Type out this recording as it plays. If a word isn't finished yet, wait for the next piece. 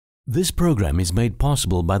This program is made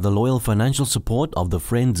possible by the loyal financial support of the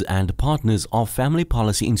friends and partners of Family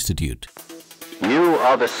Policy Institute. You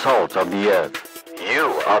are the salt of the earth. You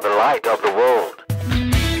are the light of the world.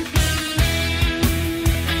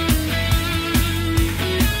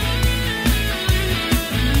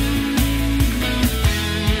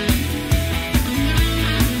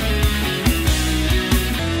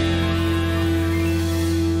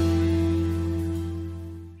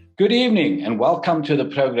 Good evening and welcome to the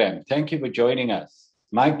program. Thank you for joining us.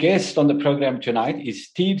 My guest on the program tonight is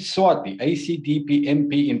Steve Swart, the ACDP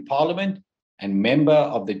MP in Parliament and member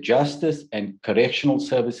of the Justice and Correctional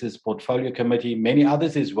Services Portfolio Committee, many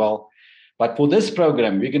others as well. But for this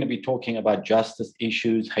program, we're going to be talking about justice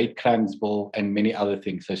issues, hate crimes bill, and many other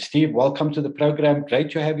things. So Steve, welcome to the program.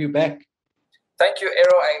 Great to have you back. Thank you,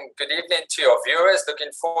 Errol, and good evening to your viewers.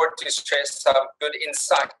 Looking forward to share some good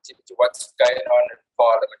insight into what's going on in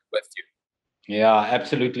Parliament with you. Yeah,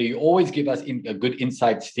 absolutely. You always give us a good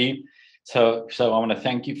insight, Steve. So I want to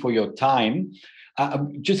thank you for your time.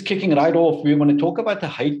 Just kicking right off, we want to talk about the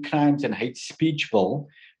Hate Crimes and Hate Speech Bill.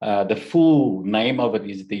 The full name of it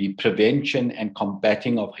is the Prevention and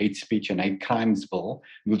Combating of Hate Speech and Hate Crimes Bill.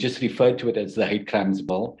 We'll just refer to it as the Hate Crimes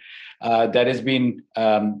Bill. That has been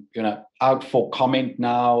out for comment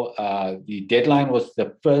now. The deadline was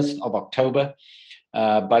the 1st of October,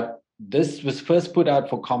 but this was first put out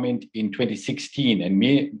for comment in 2016, and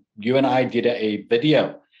you and I did a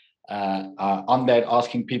video on that,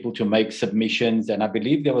 asking people to make submissions, and I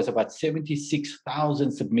believe there was about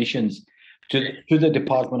 76,000 submissions to the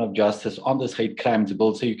Department of Justice on this hate crimes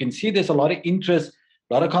bill. So you can see there's a lot of interest,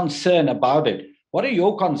 a lot of concern about it. What are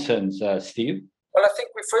your concerns, Steve? Well, I think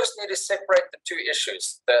we first need to separate the two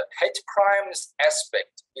issues. The hate crimes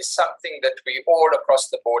aspect is something that we all across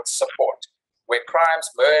the board support. Where crimes,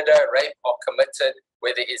 murder, rape are committed,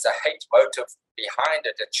 where there is a hate motive behind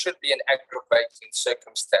it, it should be an aggravating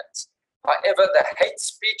circumstance. However, the hate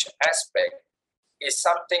speech aspect is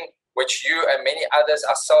something which you and many others,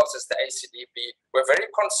 ourselves as the ACDP, were very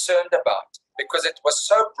concerned about because it was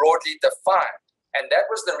so broadly defined. And that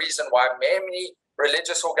was the reason why many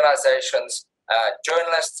religious organizations,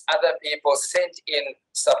 journalists, other people sent in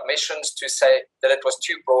submissions to say that it was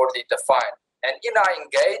too broadly defined. And in our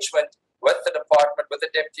engagement with the department, with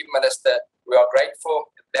the Deputy Minister, we are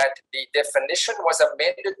grateful that the definition was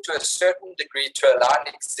amended to a certain degree to allow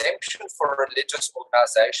an exemption for religious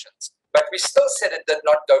organizations. But we still said it did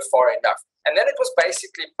not go far enough. And then it was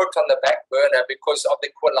basically put on the back burner because of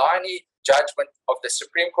the Kulani judgment of the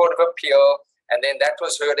Supreme Court of Appeal. And then that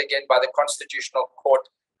was heard again by the Constitutional Court,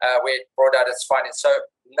 where it brought out its findings. So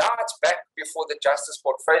now it's back before the Justice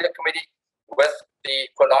Portfolio Committee with the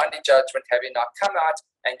Kulani judgment having now come out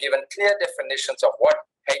and given clear definitions of what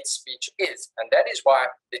hate speech is. And that is why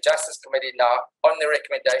the Justice Committee now, on the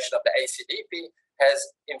recommendation of the ACDP, has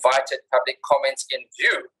invited public comments in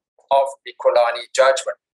view of the Kulani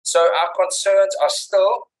judgment. So our concerns are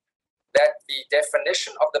still that the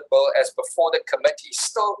definition of the bill as before the committee is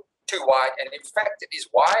still too wide, and in fact it is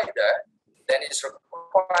wider than is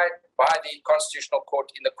required by the Constitutional Court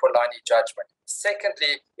in the Kulani judgment.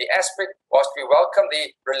 Secondly, the aspect, whilst we welcome the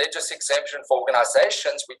religious exemption for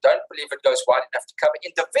organizations, we don't believe it goes wide enough to cover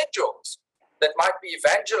individuals that might be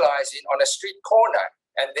evangelizing on a street corner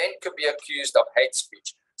and then could be accused of hate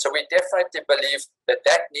speech. So we definitely believe that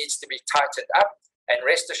that needs to be tightened up, and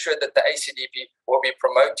rest assured that the ACDP will be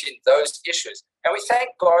promoting those issues. And we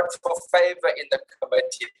thank God for favor in the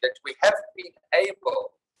committee that we have been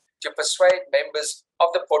able to persuade members of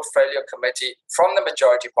the Portfolio Committee from the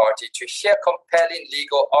majority party to hear compelling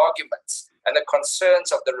legal arguments and the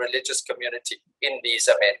concerns of the religious community in these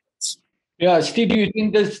amendments. Yeah, Steve, do you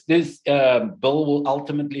think this bill will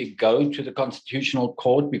ultimately go to the Constitutional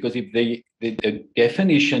Court? Because if the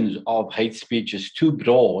definitions of hate speech is too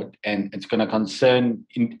broad and it's going to concern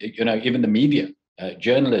even the media,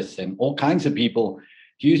 journalists and all kinds of people,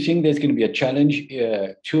 do you think there's going to be a challenge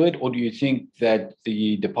to it, or do you think that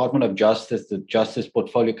the Department of Justice, the Justice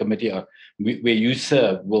Portfolio Committee, where you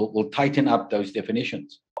serve, will tighten up those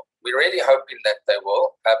definitions? We're really hoping that they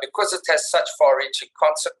will, because it has such far-reaching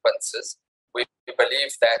consequences. We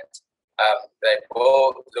believe that they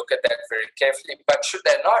will look at that very carefully. But should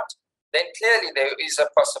they not, then clearly there is a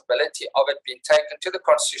possibility of it being taken to the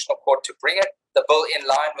Constitutional Court to bring the bill in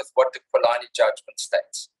line with what the Kulani judgment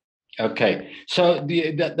states. Okay. So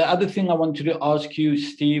the other thing I wanted to ask you,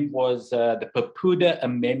 Steve, was the Papuda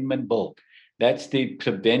Amendment Bill. That's the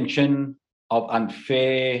Prevention of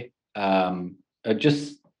Unfair,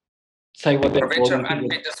 just say what they're Prevention of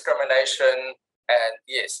Unfair Discrimination, and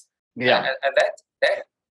yes. Yeah. And that,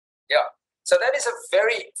 yeah. So that is a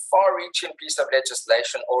very far-reaching piece of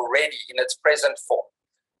legislation already in its present form.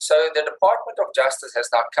 So the Department of Justice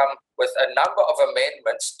has now come with a number of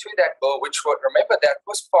amendments to that bill, which were, remember, that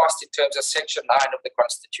was passed in terms of Section 9 of the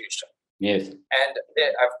Constitution. Yes. And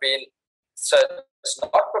there have been, so it's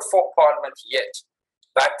not before Parliament yet,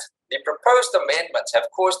 but the proposed amendments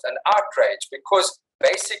have caused an outrage because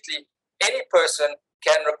basically any person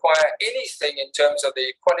can require anything in terms of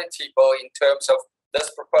the equality bill, in terms of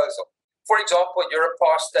this proposal. For example, you're a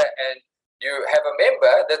pastor and you have a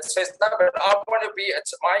member that says, no, but I want to be,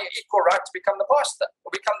 it's my equal right to become the pastor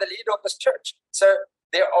or become the leader of this church. So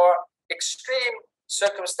there are extreme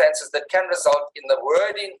circumstances that can result in the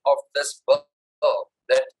wording of this bill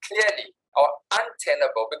that clearly are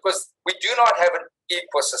untenable because we do not have an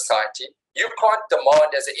equal society. You can't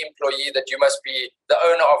demand as an employee that you must be the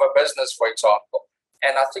owner of a business, for example.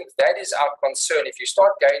 And I think that is our concern. If you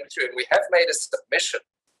start going through, and we have made a submission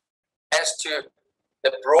as to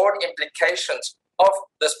the broad implications of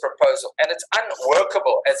this proposal, and it's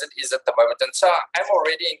unworkable as it is at the moment. And so I'm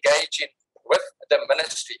already engaging with the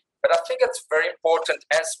ministry. But I think it's very important,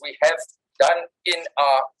 as we have done in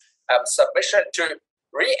our submission, to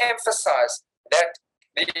re-emphasize that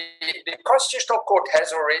the Constitutional Court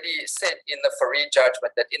has already said in the Farid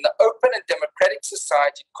judgment that in the open and democratic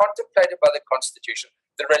society contemplated by the Constitution,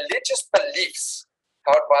 the religious beliefs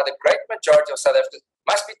held by the great majority of South Africans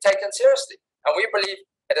must be taken seriously. And we believe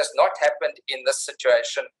it has not happened in this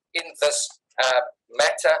situation, in this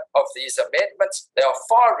matter of these amendments. They are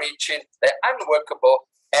far-reaching, they're unworkable,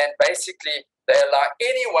 and basically they allow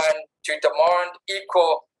anyone to demand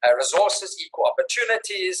equal resources, equal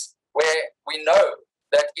opportunities, where we know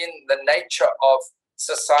that in the nature of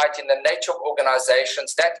society, in the nature of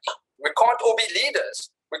organizations, that we can't all be leaders.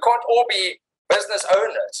 We can't all be business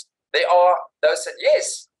owners. There are those that,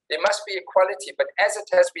 yes, there must be equality, but as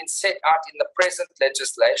it has been set out in the present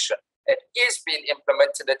legislation, it is being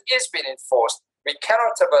implemented, it is being enforced. We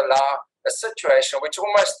cannot allow a situation which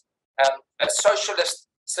almost a socialist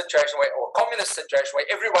situation or communist situation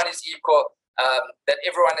where everyone is equal, that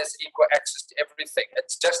everyone has equal access to everything.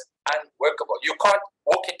 It's just unworkable. You can't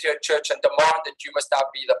walk into a church and demand that you must now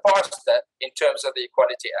be the pastor in terms of the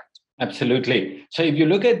Equality Act. Absolutely. So if you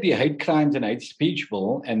look at the Hate Crimes and Hate Speech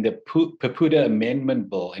Bill and the Papuda Amendment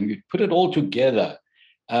Bill, and you put it all together,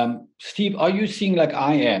 Steve, are you seeing, like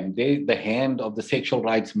I am, the hand of the sexual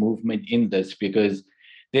rights movement in this? Because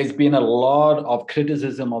there's been a lot of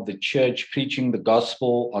criticism of the church preaching the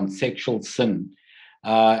gospel on sexual sin,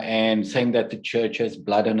 and saying that the church has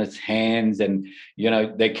blood on its hands and,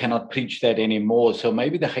 they cannot preach that anymore. So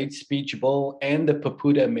maybe the Hate Speech Bill and the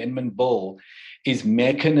Papuda Amendment Bill is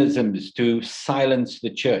mechanisms to silence the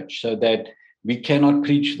church so that we cannot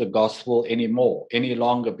preach the gospel any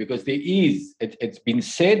longer, because it's been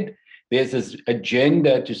said, there's this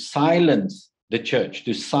agenda to silence the church,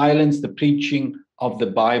 to silence the preaching of the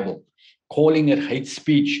Bible, calling it hate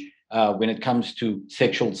speech when it comes to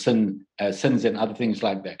sexual sins and other things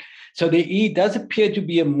like that. So there does appear to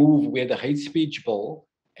be a move where the Hate Speech Bill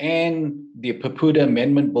and the Papuda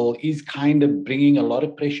Amendment Bill is kind of bringing a lot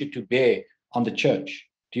of pressure to bear on the church.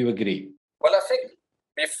 Do you agree? Well, I think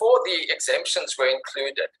before the exemptions were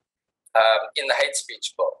included in the hate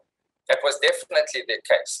speech bill, that was definitely the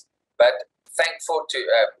case. But thanks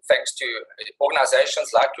to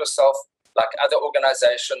organizations like yourself, like other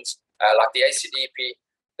organizations, like the ACDP,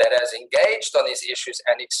 that has engaged on these issues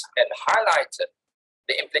and highlighted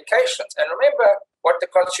the implications. And remember what the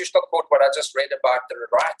Constitutional Court, what I just read about, the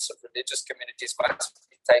rights of religious communities must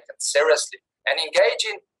be taken seriously, and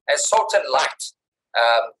engaging as salt and light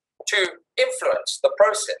to influence the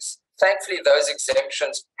process. Thankfully, those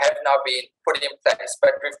exemptions have now been put in place,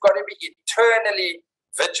 but we've got to be eternally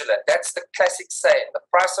vigilant. That's the classic saying, the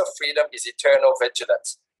price of freedom is eternal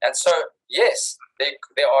vigilance. And so, yes,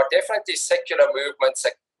 there are definitely secular movements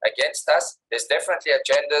against us. There's definitely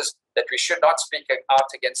agendas that we should not speak out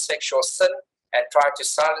against sexual sin and try to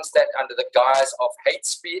silence that under the guise of hate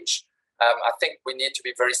speech. I think we need to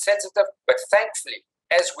be very sensitive, but thankfully,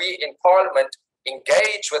 as we in Parliament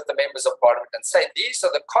engage with the members of Parliament and say, these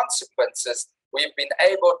are the consequences, we've been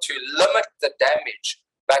able to limit the damage,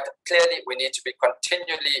 but clearly we need to be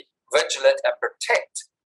continually vigilant and protect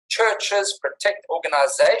churches, protect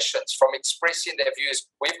organizations from expressing their views.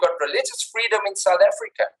 We've got religious freedom in South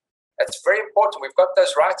Africa. It's very important. We've got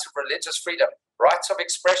those rights of religious freedom, rights of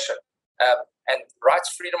expression, and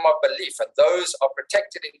rights, freedom of belief, and those are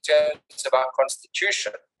protected in terms of our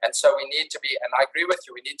Constitution. And so we need to be, and I agree with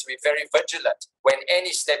you, we need to be very vigilant when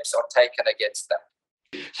any steps are taken against that.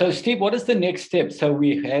 So, Steve, what is the next step? So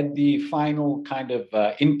we had the final kind of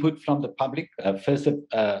input from the public. 1st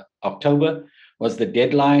of October was the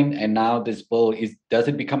deadline, and now this bill does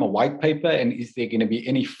it become a white paper, and is there going to be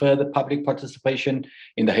any further public participation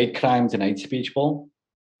in the hate crimes and hate speech bill?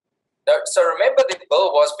 No, so remember, the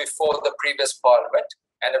bill was before the previous parliament,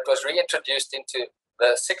 and it was reintroduced into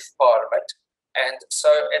the 6th parliament, and so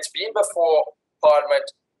it's been before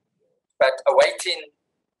parliament, but awaiting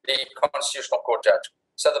the Constitutional Court judgment.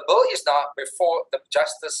 So the bill is now before the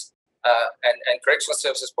Justice and Correctional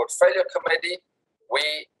Services Portfolio Committee.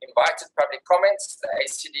 We invited public comments. The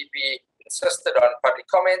ACDP insisted on public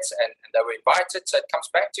comments, and they were invited. So it comes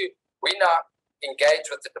back to, we now engage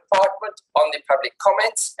with the department on the public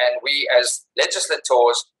comments, and we as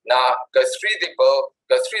legislators now go through the bill,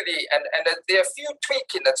 and there are a few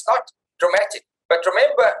tweaking. It's not dramatic. But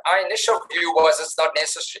remember, our initial view was it's not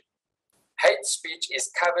necessary. Hate speech is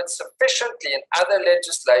covered sufficiently in other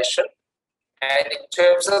legislation, and in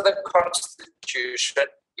terms of the Constitution,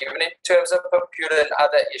 even in terms of computer and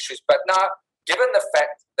other issues. But now, given the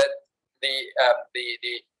fact that the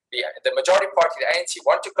majority party, the ANC,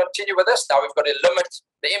 want to continue with this, now we've got to limit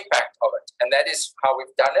the impact of it, and that is how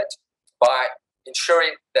we've done it, by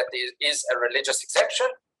ensuring that there is a religious exemption.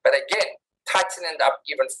 But again, tightening it up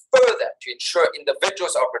even further to ensure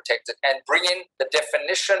individuals are protected, and bringing the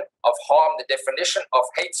definition of harm, the definition of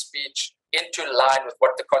hate speech into line with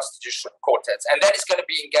what the Constitutional Court has. And that is going to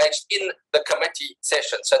be engaged in the committee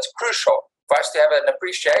session. So it's crucial for us to have an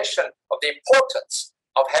appreciation of the importance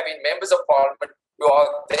of having members of parliament who are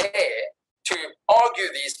there to argue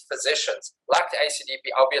these positions, like the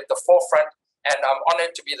ACDP. I'll be at the forefront, and I'm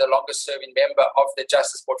honored to be the longest serving member of the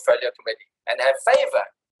Justice Portfolio Committee and have favor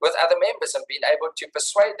with other members and being able to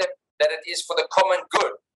persuade them that it is for the common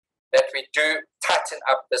good that we do tighten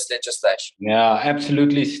up this legislation. Yeah,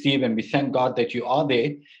 absolutely, Steve. And we thank God that you are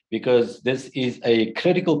there, because this is a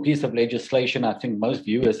critical piece of legislation. I think most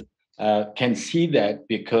viewers can see that,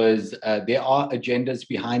 because there are agendas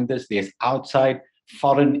behind this. There's outside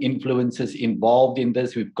foreign influences involved in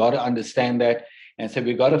this. We've got to understand that. And so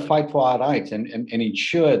we've got to fight for our rights and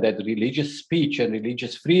ensure that religious speech and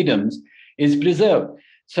religious freedoms is preserved.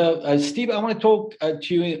 So, Steve, I want to talk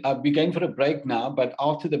to you. We're going for a break now, but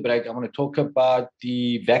after the break, I want to talk about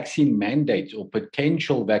the vaccine mandates or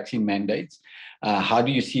potential vaccine mandates. How do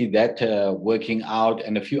you see that working out,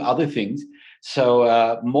 and a few other things.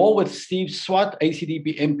 So more with Steve Swart,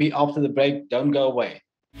 ACDP MP, after the break. Don't go away.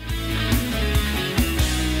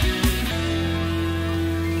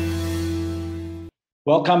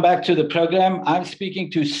 Welcome back to the program. I'm speaking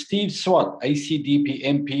to Steve Swart, ACDP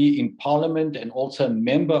MP in Parliament and also a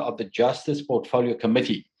member of the Justice Portfolio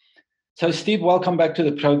Committee. So, Steve, welcome back to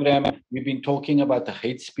the program. We've been talking about the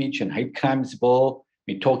hate speech and hate crimes bill.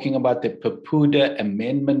 We're talking about the Papuda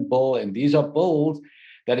Amendment Bill, and these are bills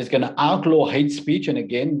that is going to outlaw hate speech. And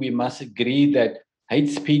again, we must agree that hate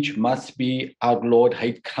speech must be outlawed.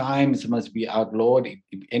 Hate crimes must be outlawed.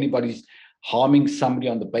 If anybody's harming somebody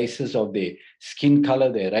on the basis of their skin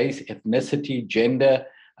color, their race, ethnicity, gender,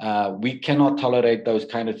 we cannot tolerate those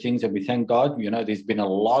kind of things. And we thank God, there's been a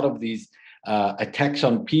lot of these attacks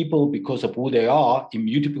on people because of who they are,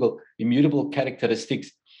 immutable characteristics.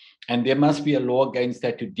 And there must be a law against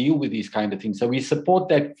that to deal with these kind of things. So we support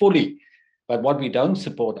that fully. But what we don't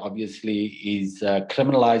support, obviously, is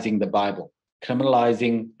criminalizing the Bible,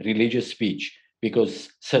 criminalizing religious speech, because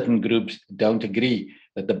certain groups don't agree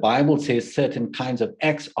that the Bible says certain kinds of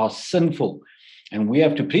acts are sinful. And we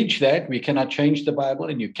have to preach that. We cannot change the Bible,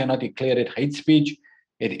 and you cannot declare it hate speech.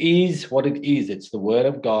 It is what it is. It's the word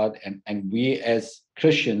of God. And we as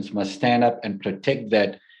Christians must stand up and protect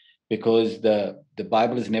that, because the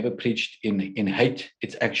Bible is never preached in hate.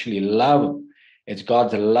 It's actually love. It's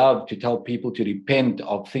God's love to tell people to repent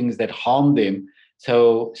of things that harm them.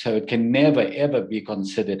 So it can never, ever be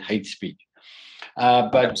considered hate speech.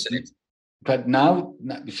 But now,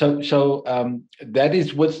 that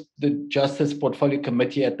is with the Justice Portfolio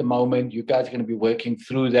Committee at the moment. You guys are going to be working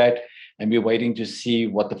through that, and we're waiting to see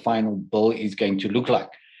what the final bill is going to look like,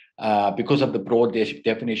 because of the broad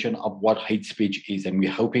definition of what hate speech is. And we're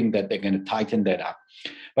hoping that they're going to tighten that up.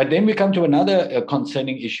 But then we come to another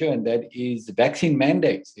concerning issue, and that is vaccine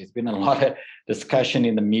mandates. There's been a lot of discussion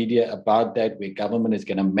in the media about that, where government is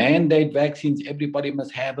going to mandate vaccines. Everybody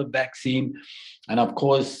must have a vaccine. And of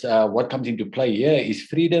course, what comes into play here is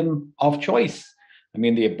freedom of choice. I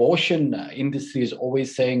mean, the abortion industry is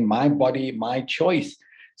always saying, my body, my choice.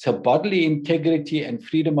 So bodily integrity and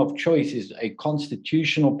freedom of choice is a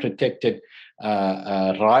constitutional protected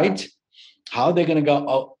right. How they're going to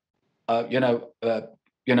go,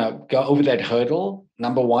 go over that hurdle,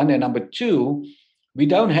 number one. And number two, We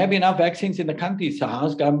don't have enough vaccines in the country, so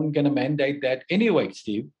how's government going to mandate that anyway,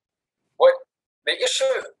 Steve? Well, the issue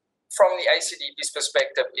from the ACDP's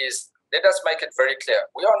perspective is, let us make it very clear,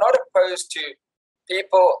 we are not opposed to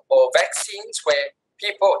people or vaccines where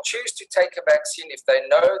people choose to take a vaccine if they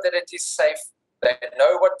know that it is safe, they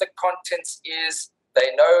know what the contents is,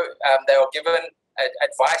 they know they are given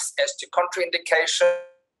advice as to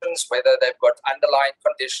contraindications, whether they've got underlying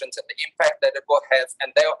conditions and the impact that it will have,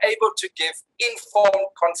 and they are able to give informed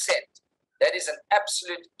consent. That is an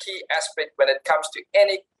absolute key aspect when it comes to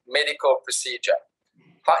any medical procedure.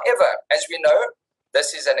 However, as we know,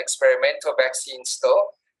 this is an experimental vaccine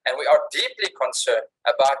still, and we are deeply concerned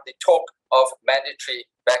about the talk of mandatory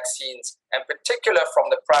vaccines, in particular from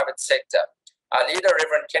the private sector. Our leader,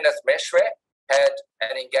 Reverend Kenneth Meshwe, had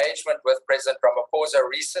an engagement with President Ramaphosa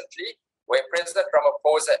recently, where President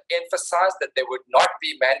Ramaphosa emphasized that there would not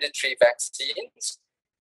be mandatory vaccines.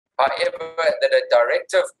 However, that a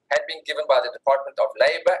directive had been given by the Department of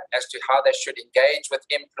Labor as to how they should engage with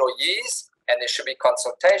employees, and there should be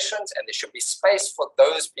consultations, and there should be space for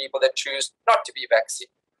those people that choose not to be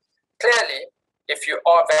vaccinated. Clearly, if you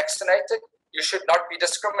are vaccinated, you should not be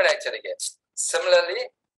discriminated against. Similarly,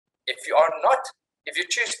 if you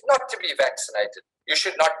choose not to be vaccinated, you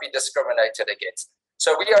should not be discriminated against.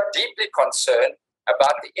 So we are deeply concerned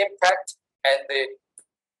about the impact and the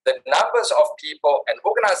numbers of people and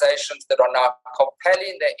organizations that are now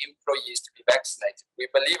compelling their employees to be vaccinated. We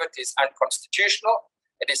believe it is unconstitutional,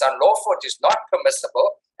 it is unlawful, it is not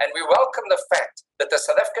permissible, and we welcome the fact that the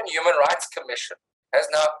South African Human Rights Commission has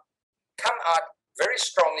now come out very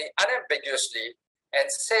strongly, unambiguously, and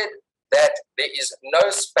said that there is no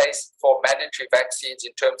space for mandatory vaccines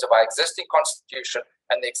in terms of our existing constitution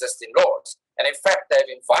and the existing laws. And in fact,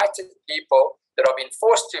 they've invited people that have been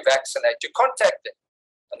forced to vaccinate to contact them,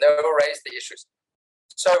 and they will raise the issues.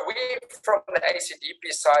 So we, from the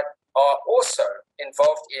ACDP side, are also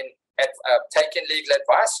involved in taking legal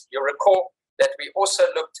advice. You'll recall that we also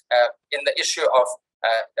looked in the issue of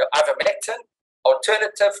ivermectin,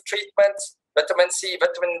 alternative treatments, vitamin C,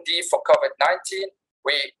 vitamin D for COVID-19.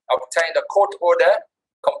 We obtained a court order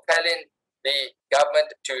compelling the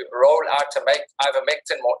government to roll out to make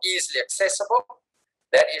ivermectin more easily accessible.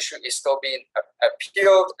 That issue is still being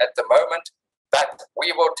appealed at the moment, but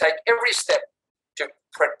we will take every step to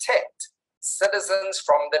protect citizens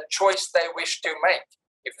from the choice they wish to make.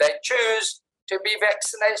 If they choose to be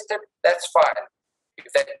vaccinated, that's fine.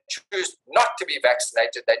 If they choose not to be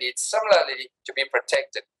vaccinated, they need similarly to be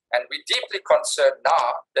protected. And we're deeply concerned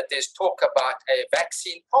now that there's talk about a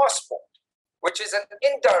vaccine passport, which is an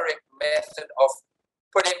indirect method of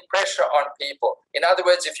putting pressure on people. In other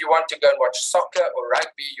words, if you want to go and watch soccer or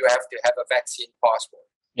rugby, you have to have a vaccine passport.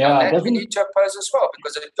 Yeah, and that we need to oppose as well,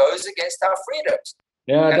 because it goes against our freedoms.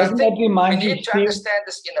 Yeah, and doesn't that remind you, we need to understand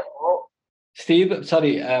this in a broad... Steve,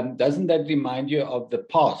 sorry, doesn't that remind you of the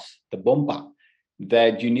pass, the bomba,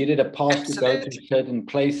 that you needed a pass Absolutely. to go to certain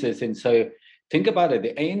places? And so think about it,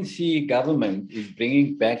 the ANC government is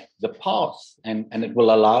bringing back the pass, and it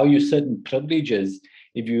will allow you certain privileges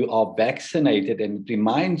if you are vaccinated, and it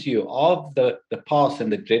reminds you of the past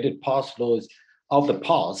and the dreaded pass laws of the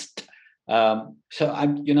past. So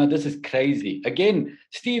this is crazy. Again,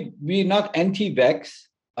 Steve, we're not anti-vax,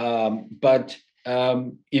 but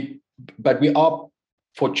we are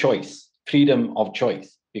for choice, freedom of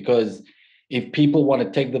choice, because if people want to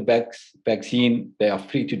take the vaccine, they are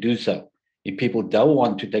free to do so. If people don't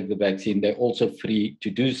want to take the vaccine, they're also free to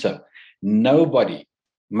do so. Nobody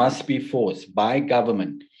must be forced by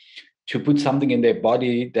government to put something in their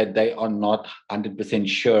body that they are not 100%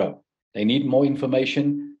 sure. They need more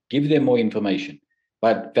information, give them more information.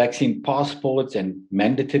 But vaccine passports and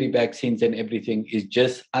mandatory vaccines and everything is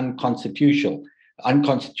just unconstitutional.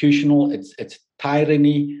 It's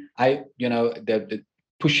tyranny. The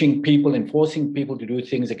pushing people and forcing people to do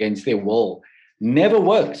things against their will never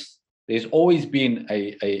works. There's always been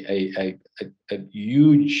a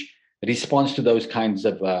huge response to those kinds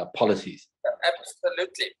of policies.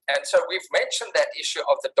 Absolutely. And so we've mentioned that issue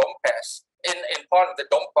of the DOMPAS. In part of the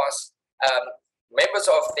DOMPAS, members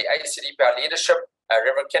of the ACDP, our leadership,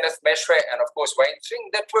 Reverend Kenneth Meshwe, and of course Wayne Tring,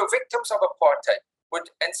 that were victims of apartheid,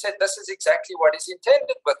 and said this is exactly what is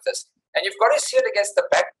intended with this. And you've got to see it against the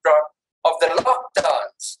backdrop of the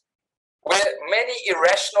lockdowns, where many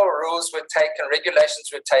irrational rules were taken,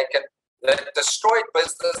 regulations were taken, that destroyed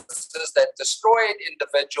businesses, that destroyed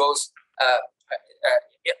individuals.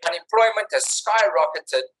 Unemployment has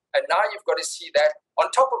skyrocketed, and now you've got to see that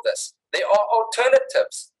on top of this, there are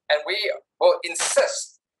alternatives, and we will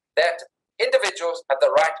insist that individuals have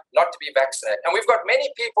the right not to be vaccinated. And we've got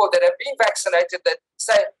many people that have been vaccinated that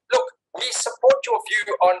say, look, we support your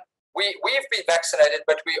view on we've been vaccinated,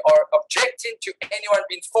 but we are objecting to anyone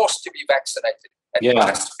being forced to be vaccinated. It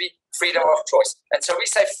must be freedom of choice. And so we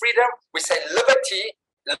say freedom, we say liberty,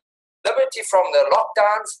 liberty from the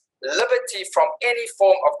lockdowns, liberty from any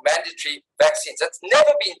form of mandatory vaccines. That's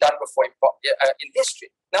never been done before in history.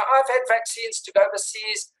 Now, I've had vaccines to go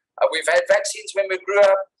overseas. We've had vaccines when we grew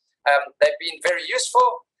up. They've been very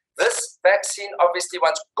useful. This vaccine, obviously,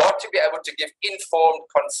 one's got to be able to give informed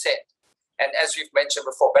consent. And as we've mentioned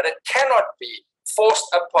before, but it cannot be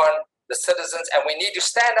forced upon the citizens. And we need to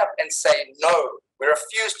stand up and say, no, we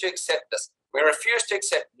refuse to accept this. We refuse to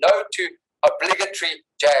accept no to obligatory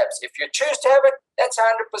jabs. If you choose to have it, that's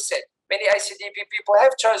 100%. Many ACDP people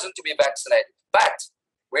have chosen to be vaccinated, but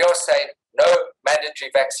we are saying no mandatory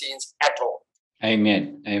vaccines at all.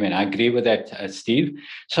 Amen. Amen. I agree with that, Steve.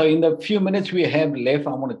 So in the few minutes we have left,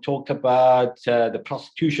 I want to talk about the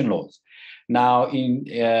prostitution laws. Now, in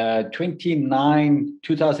 2009,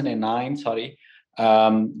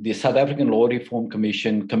 the South African Law Reform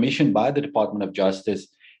Commission, commissioned by the Department of Justice,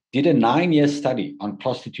 did a 9-year study on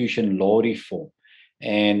prostitution law reform.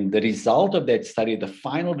 And the result of that study, the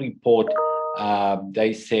final report,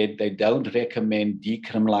 they said they don't recommend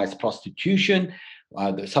decriminalize prostitution.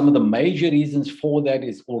 Some of the major reasons for that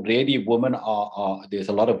is already women there's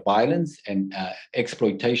a lot of violence and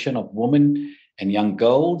exploitation of women and young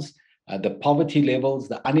girls. The poverty levels,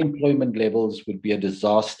 the unemployment levels would be a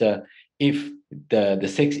disaster if the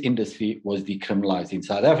sex industry was decriminalized in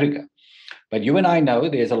South Africa. But you and I know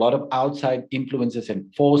there's a lot of outside influences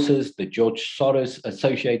and forces, the George Soros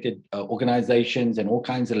associated organizations and all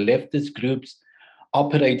kinds of leftist groups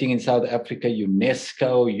operating in South Africa,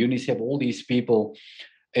 UNESCO, UNICEF, all these people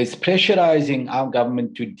is pressurizing our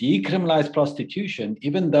government to decriminalize prostitution,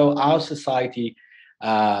 even though our society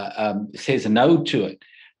says no to it.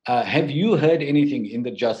 Have you heard anything in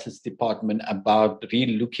the Justice Department about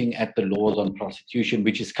re-looking at the laws on prostitution,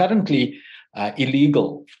 which is currently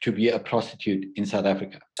illegal to be a prostitute in South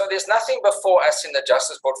Africa? So there's nothing before us in the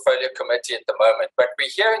Justice Portfolio Committee at the moment, but we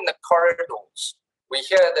hear in the corridors, we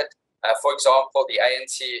hear that, for example, the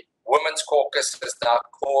ANC Women's Caucus has now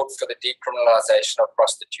called for the decriminalization of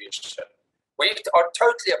prostitution. We are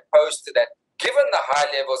totally opposed to that, given the high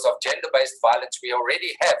levels of gender-based violence we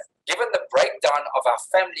already have, given the breakdown of our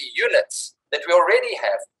family units that we already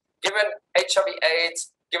have, given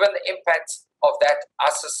HIV/AIDS, given the impact of that,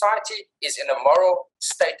 our society is in a moral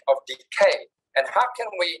state of decay. And how can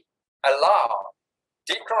we allow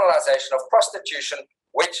decriminalization of prostitution,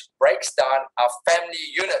 which breaks down our family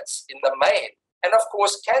units in the main, and of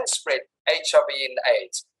course can spread HIV and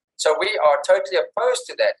AIDS? So we are totally opposed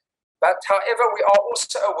to that. But however, we are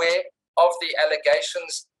also aware of the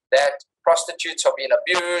allegations that prostitutes are being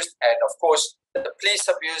abused, and of course the police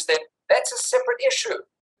abuse them. That's a separate issue.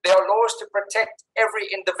 There are laws to protect every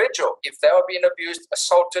individual. If they are being abused,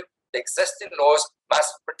 assaulted, the existing laws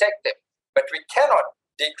must protect them. But we cannot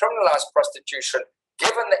decriminalize prostitution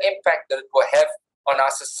given the impact that it will have on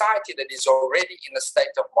our society that is already in a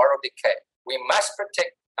state of moral decay. We must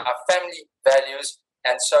protect our family values.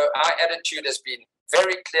 And so our attitude has been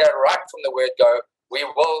very clear right from the word go. We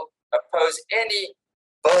will oppose any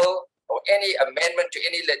bill or any amendment to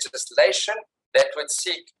any legislation that would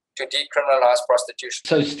seek to decriminalize prostitution.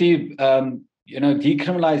 So, Steve,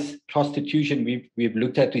 decriminalize prostitution, we've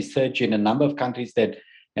looked at research in a number of countries that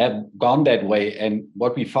have gone that way. And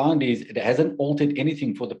what we found is it hasn't altered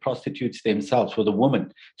anything for the prostitutes themselves, for the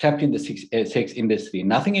women trapped in the sex industry.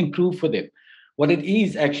 Nothing improved for them. What it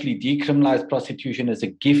is actually decriminalize prostitution as a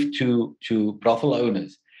gift to brothel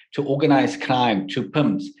owners, to organized crime, to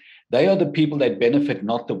pimps. They are the people that benefit,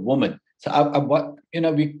 not the woman. So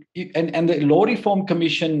the Law Reform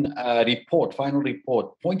Commission final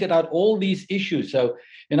report pointed out all these issues. So,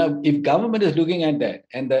 if government is looking at that,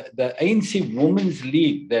 and the ANC Women's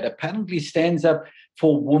League that apparently stands up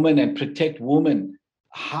for women and protect women,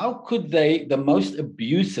 how could they, the most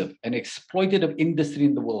abusive and exploitative industry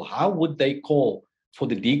in the world, how would they call for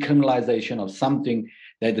the decriminalization of something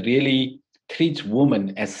that really treats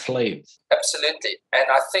women as slaves? Absolutely. And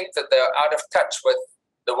I think that they're out of touch with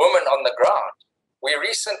the women on the ground. We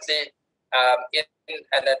recently, in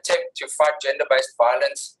an attempt to fight gender-based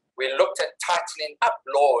violence, we looked at tightening up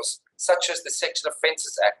laws such as the Sexual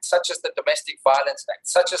Offences Act, such as the Domestic Violence Act,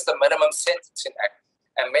 such as the Minimum Sentencing Act,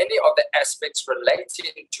 and many of the aspects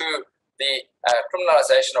relating to the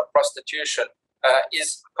criminalization of prostitution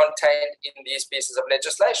is contained in these pieces of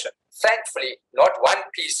legislation. Thankfully, not one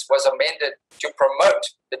piece was amended to promote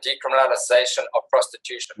the decriminalization of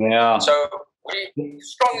prostitution. Yeah. So we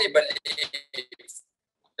strongly believe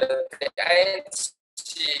that the ANC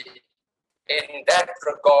in that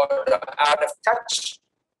regard are out of touch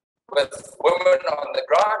with women on the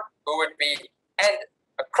ground who would be, and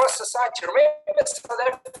across society. Remember, South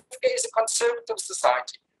Africa is a conservative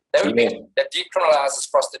society. They would be that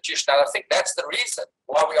decriminalizes prostitution. And I think that's the reason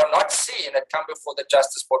why we are not seeing it come before the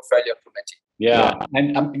Justice Portfolio Committee. Yeah,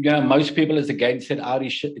 and you know, most people is against it. Our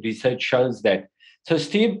research shows that. So,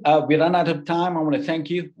 Steve, we run out of time. I want to thank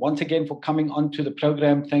you once again for coming onto the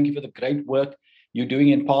program. Thank you for the great work you're doing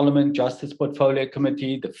in Parliament, Justice Portfolio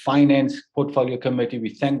Committee, the Finance Portfolio Committee. We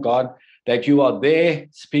thank God that you are there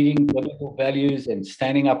speaking biblical values and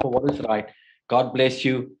standing up for what is right. God bless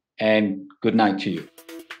you and good night to you.